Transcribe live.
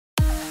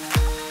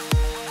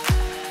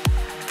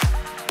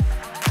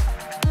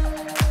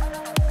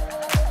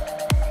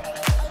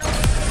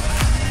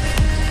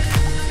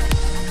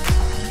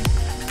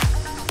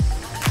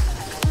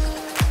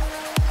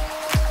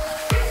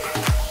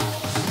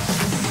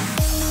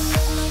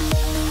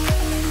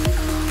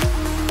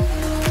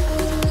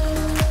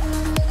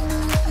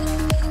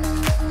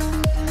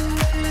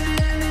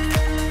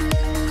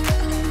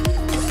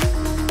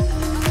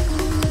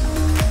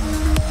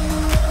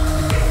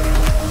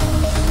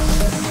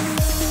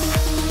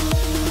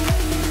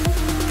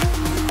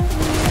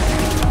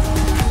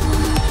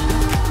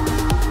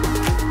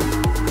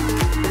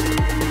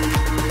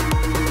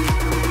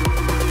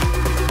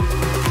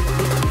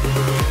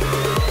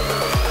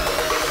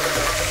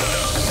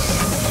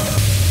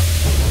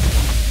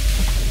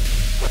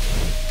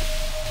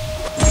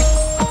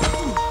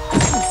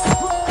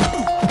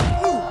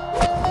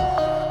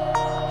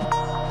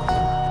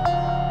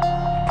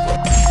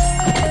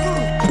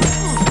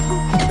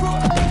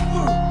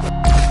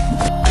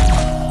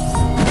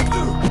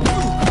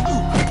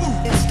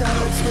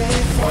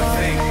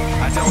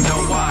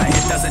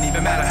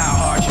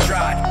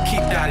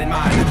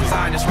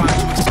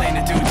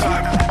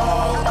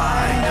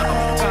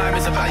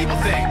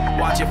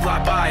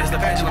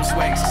pendulum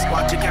swings.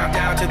 Watch it count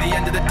down to the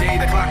end of the day.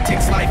 The clock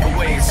takes life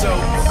away. It's so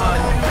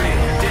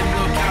unreal. Didn't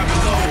look out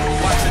below.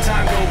 Watch the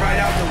time go right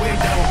out the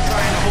window.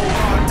 Trying to hold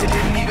on to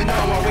didn't even know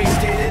I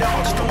wasted it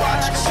all just to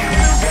watch you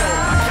go.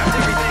 I kept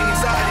everything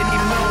inside, and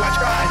even though I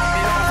tried,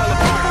 it all fell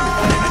apart.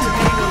 What it meant to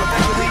me will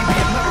eventually be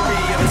a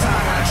memory of a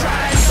time when I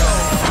tried so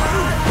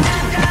hard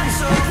and got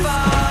so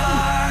far,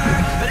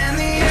 but in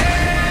the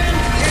end,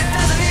 it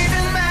doesn't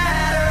even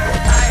matter.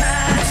 I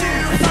had to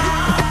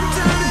fall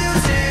to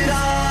lose it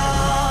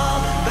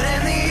all, but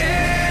in the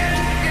end,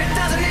 it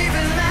doesn't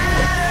even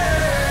matter.